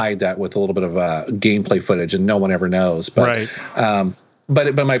to hide that with a little bit of gameplay footage and no one ever knows. But, right.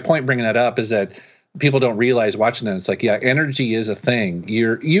 But my point bringing that up is that people don't realize watching that. It's like, yeah, energy is a thing.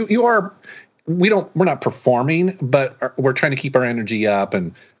 We're not performing, but we're trying to keep our energy up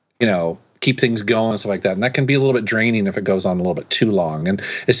and, keep things going and stuff like that. And that can be a little bit draining if it goes on a little bit too long. And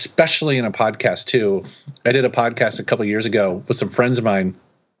especially in a podcast too. I did a podcast a couple of years ago with some friends of mine,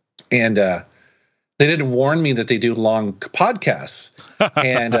 and they didn't warn me that they do long podcasts.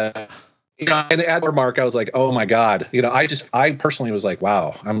 And, and at the mark, I was like, oh my God, I personally was like,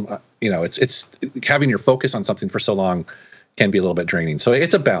 wow, it's having your focus on something for so long can be a little bit draining. So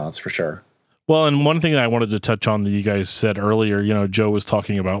it's a balance for sure. Well, and one thing that I wanted to touch on that you guys said earlier, Joe was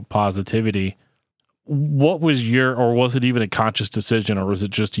talking about positivity. What was or was it even a conscious decision, or was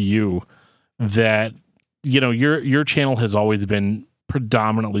it just you that, your channel has always been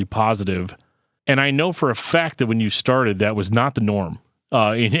predominantly positive? And I know for a fact that when you started, that was not the norm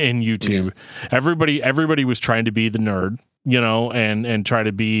in YouTube. Yeah. Everybody was trying to be the nerd, and try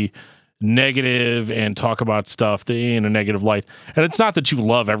to be negative and talk about stuff in a negative light. And it's not that you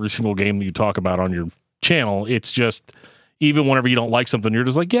love every single game that you talk about on your channel. It's just even whenever you don't like something, you're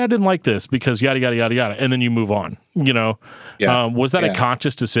just like, yeah, I didn't like this because yada, yada, yada, yada. And then you move on, Yeah. Was that a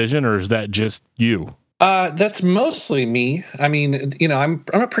conscious decision, or is that just you? That's mostly me. I mean, I'm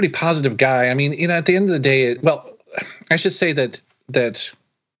a pretty positive guy. I mean, at the end of the day, I should say that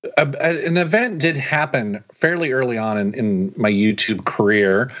an event did happen fairly early on in my YouTube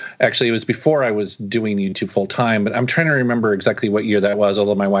career. Actually, it was before I was doing YouTube full time, but I'm trying to remember exactly what year that was,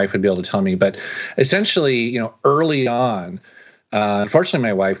 although my wife would be able to tell me. But essentially, early on, unfortunately,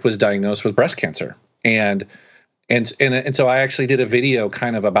 my wife was diagnosed with breast cancer. And so I actually did a video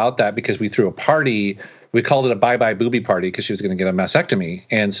kind of about that because we threw a party. We called it a bye-bye booby party because she was going to get a mastectomy.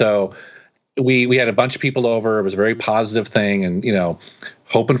 And so we had a bunch of people over. It was a very positive thing and,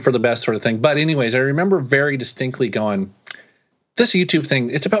 hoping for the best sort of thing. But anyways, I remember very distinctly going, this YouTube thing,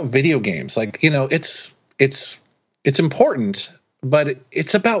 it's about video games. Like, it's important, but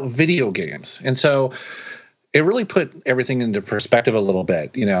it's about video games. And so it really put everything into perspective a little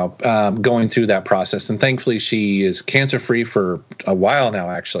bit, going through that process. And thankfully she is cancer-free for a while now,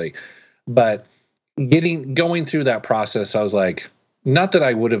 actually. But going through that process, I was like, not that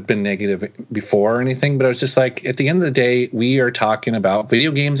I would have been negative before or anything, but I was just like, at the end of the day, we are talking about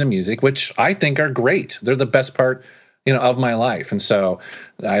video games and music, which I think are great. They're the best part, of my life. And so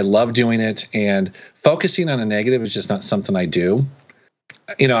I love doing it, and focusing on a negative is just not something I do.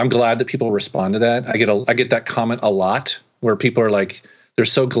 I'm glad that people respond to that. I get that comment a lot where people are like, they're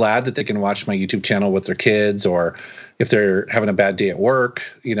so glad that they can watch my YouTube channel with their kids, or if they're having a bad day at work,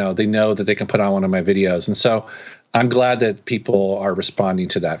 they know that they can put on one of my videos. And so I'm glad that people are responding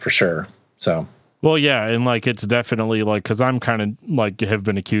to that for sure. So, well, yeah. And it's definitely cause I'm kind of have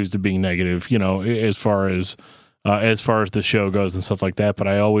been accused of being negative, as far as the show goes and stuff like that. But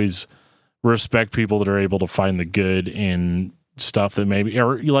I always respect people that are able to find the good in stuff that maybe,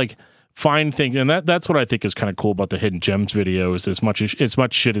 or find things. And that's what I think is kind of cool about the Hidden Gems videos. As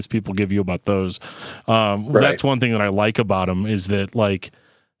much shit as people give you about those. Right. That's one thing that I like about them is that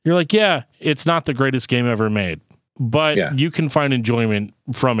you're like, yeah, it's not the greatest game ever made, but you can find enjoyment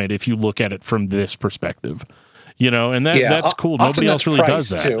from it if you look at it from this perspective, and that's cool. Nobody else really does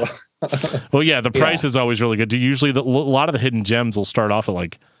that. Too. Well, yeah, the price is always really good. Usually a lot of the Hidden Gems will start off at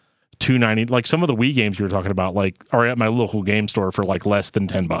 $2.90. Some of the Wii games you were talking about, are at my local game store for less than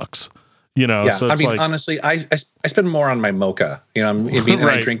 $10. So it's honestly, I spend more on my mocha.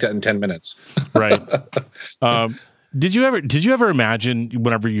 I drink that in 10 minutes. Right. Did you ever imagine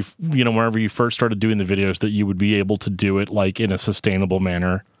whenever you first started doing the videos that you would be able to do it in a sustainable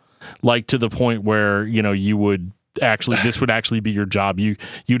manner, to the point where you would actually this would actually be your job?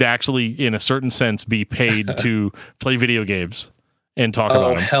 You'd actually, in a certain sense, be paid to play video games and talk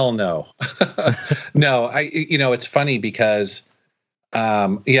about them. Oh hell no, no. It's funny because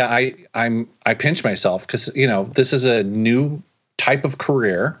I pinch myself because this is a new type of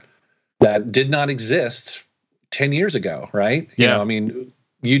career that did not exist 10 years ago, right? Yeah.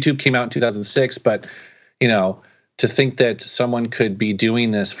 YouTube came out in 2006, but, to think that someone could be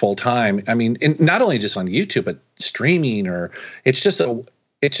doing this full time, and not only just on YouTube, but streaming, it's just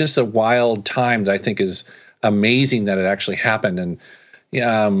a wild time that I think is amazing that it actually happened. And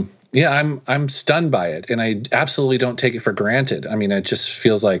I'm stunned by it, and I absolutely don't take it for granted. I mean, it just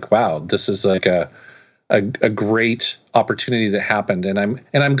feels like, wow, this is like a great opportunity that happened, and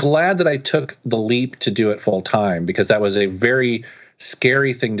I'm glad that I took the leap to do it full time, because that was a very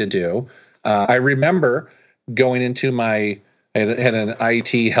scary thing to do. I remember going into I had an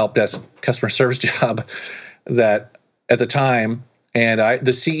IT help desk customer service job that at the time, and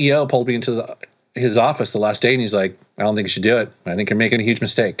the CEO pulled me into his office the last day, and he's like, I don't think you should do it. I think you're making a huge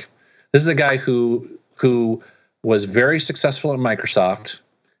mistake. This is a guy who was very successful at Microsoft,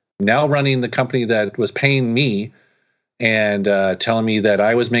 now running the company that was paying me, and telling me that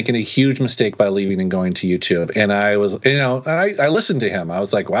I was making a huge mistake by leaving and going to YouTube. And I was, I listened to him. I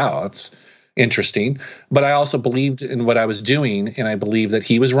was like, wow, that's interesting. But I also believed in what I was doing, and I believed that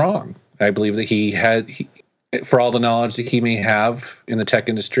he was wrong. I believe that he for all the knowledge that he may have in the tech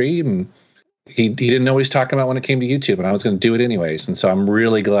industry, and he didn't know what he's talking about when it came to YouTube, and I was going to do it anyways. And so I'm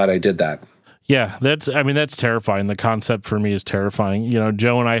really glad I did that. Yeah, that's terrifying. The concept for me is terrifying.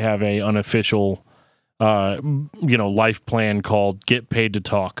 Joe and I have a unofficial, life plan called Get Paid to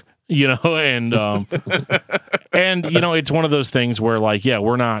Talk, and, and, it's one of those things where like, yeah,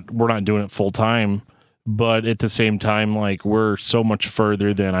 we're not doing it full time, but at the same time, like we're so much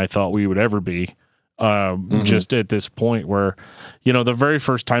further than I thought we would ever be. Just at this point where, the very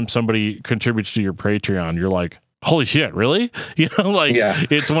first time somebody contributes to your Patreon, you're like, holy shit, really?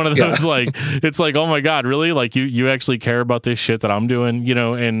 It's one of those, like, it's like, oh my God, really? Like you actually care about this shit that I'm doing,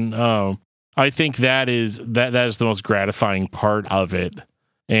 and, I think that is the most gratifying part of it.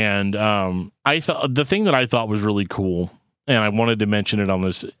 And, I thought the thing that I thought was really cool, and I wanted to mention it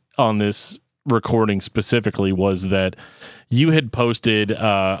on this recording specifically, was that you had posted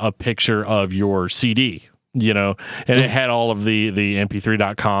a picture of your CD, and it had all of the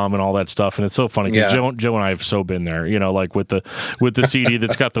mp3.com and all that stuff. And it's so funny because Joe and I have so been there, like with the CD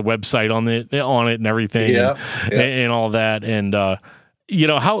that's got the website on it and everything, and all that. And,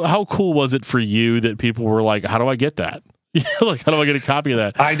 how cool was it for you that people were like, how do I get that? Like, how do I get a copy of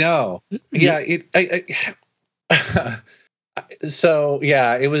that? I know. Yeah. So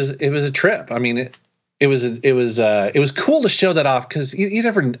yeah, it was a trip. I mean, it was cool to show that off, because you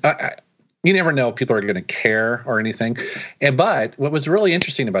never know if people are going to care or anything. But what was really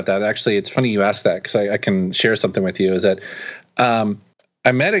interesting about that, actually, it's funny you asked that, because I can share something with you, is that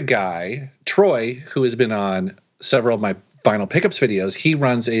I met a guy, Troy, who has been on several of my Vinyl Pickups videos. He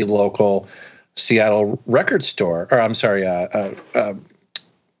runs a local Seattle record store, or I'm sorry,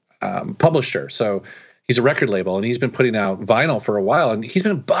 publisher. So he's a record label, and he's been putting out vinyl for a while, and he's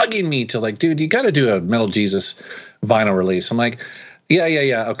been bugging me to like, dude, you got to do a Metal Jesus vinyl release. I'm like,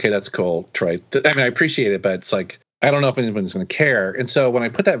 yeah. Okay, that's cool, Troy. I mean, I appreciate it, but it's like, I don't know if anyone's going to care. And so when I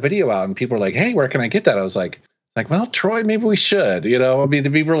put that video out and people were like, hey, where can I get that? I was like, well, Troy, maybe we should, I mean,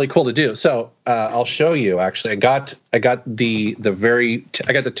 it'd be really cool to do. So I'll show you, actually. I got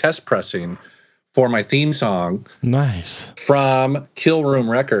the test pressing for my theme song. Nice. From Kill Room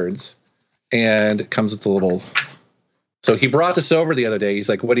Records. And it comes with a little. So he brought this over the other day. He's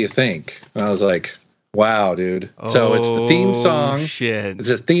like, what do you think? And I was like, wow, dude. So it's the theme song. Shit. It's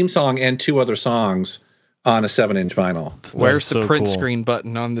a theme song and two other songs on a 7-inch vinyl. Where's the print screen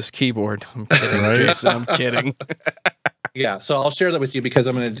button on this keyboard? I'm kidding, right? Jason, I'm kidding. Yeah, so I'll share that with you, because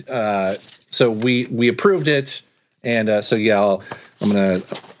I'm going to, so we approved it. And so, yeah, I'm going to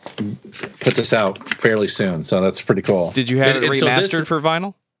put this out fairly soon. So that's pretty cool. Did you have it remastered for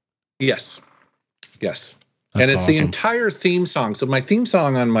vinyl? Yes. That's and it's awesome. The entire theme song. So my theme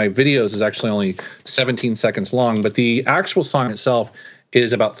song on my videos is actually only 17 seconds long, but the actual song itself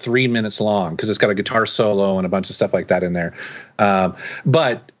is about 3 minutes long, because it's got a guitar solo and a bunch of stuff like that in there.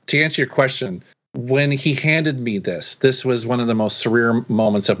 But to answer your question, when he handed me this was one of the most surreal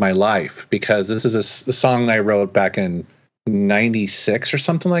moments of my life, because this is a song I wrote back in 96 or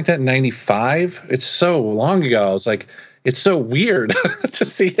something like that, 95. It's so long ago. I was like, it's so weird to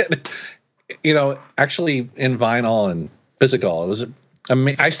see it, actually in vinyl and physical. It was,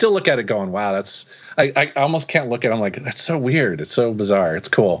 I still look at it going, wow, I almost can't look at it. I'm like, that's so weird. It's so bizarre. It's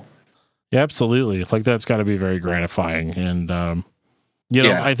cool. Yeah, absolutely. Like, that's got to be very gratifying. And,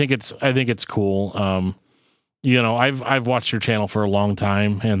 I think it's cool. I've watched your channel for a long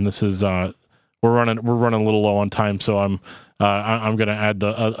time, and this is, we're running a little low on time. So I'm going to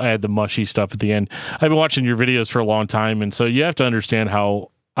add the mushy stuff at the end. I've been watching your videos for a long time. And so you have to understand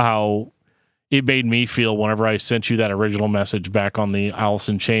how it made me feel whenever I sent you that original message back on the Alice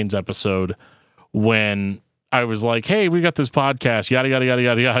in Chains episode, when I was like, hey, we got this podcast, yada, yada, yada,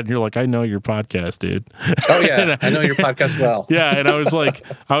 yada, yada. And you're like, I know your podcast, dude. Oh, yeah. I know your podcast well. Yeah. And I was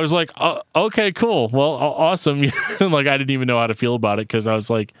like, okay, cool. Well, awesome. Like, I didn't even know how to feel about it because I was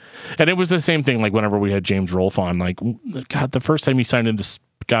like, and it was the same thing, like, whenever we had James Rolfe on, like, God, the first time he signed into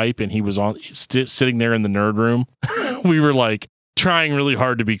Skype and he was on sitting there in the nerd room, we were like, trying really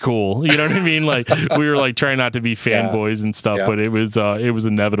hard to be cool, you know what I mean? Like we were like trying not to be fanboys and stuff, but it was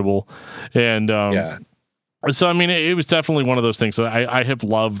inevitable. And so I mean, it was definitely one of those things. I have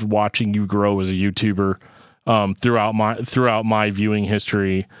loved watching you grow as a YouTuber throughout my viewing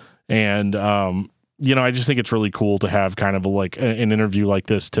history, and you know, I just think it's really cool to have kind of like an interview like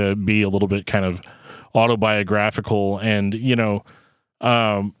this to be a little bit kind of autobiographical, and you know,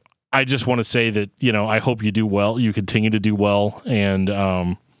 I just want to say that, you know, I hope you do well. You continue to do well, and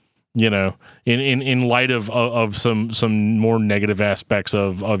you know, in light of some more negative aspects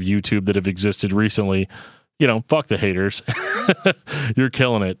of YouTube that have existed recently, you know, fuck the haters. You're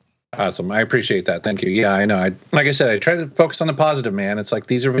killing it. Awesome. I appreciate that. Thank you. Yeah, I know. Like I said, I try to focus on the positive, man. It's like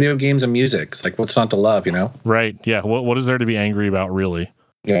these are video games and music. It's like, what's not to love, you know? Right. Yeah. What is there to be angry about, really?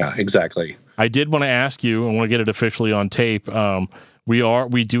 Yeah. Exactly. I did want to ask you. I want to get it officially on tape.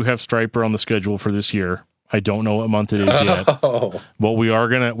 We do have Striper on the schedule for this year. I don't know what month it is yet. But we are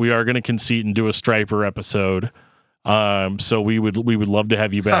gonna concede and do a Striper episode. So we would love to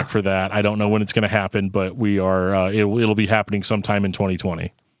have you back for that. I don't know when it's gonna happen, but we are it'll be happening sometime in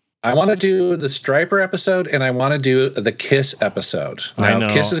 2020. I want to do the Striper episode and I want to do the Kiss episode. Now, I know.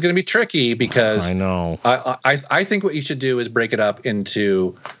 Kiss is going to be tricky because I know. I think what you should do is break it up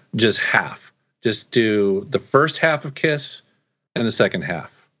into just half. Just do the first half of Kiss and the second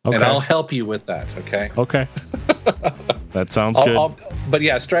half. Okay. And I'll help you with that, okay? Okay. That sounds good. But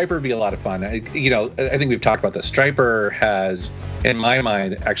yeah, Striper would be a lot of fun. I think we've talked about this. Striper has, in my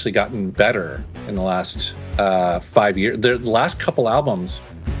mind, actually gotten better in the last 5 years. The last couple albums,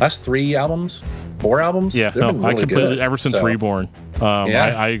 last 3 albums, 4 albums. Yeah, no, really I completely good. Ever since Reborn.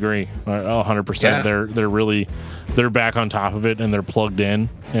 I agree 100%. Yeah. They're really back on top of it, and they're plugged in,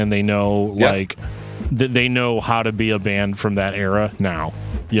 and they know they know how to be a band from that era now.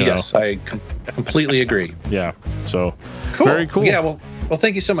 Yes, I completely agree. Yeah. So cool. Very cool. Yeah. Well,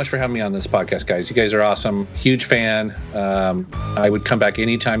 thank you so much for having me on this podcast, guys. You guys are awesome. Huge fan. I would come back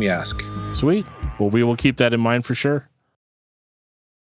anytime you ask. Sweet. Well, we will keep that in mind for sure.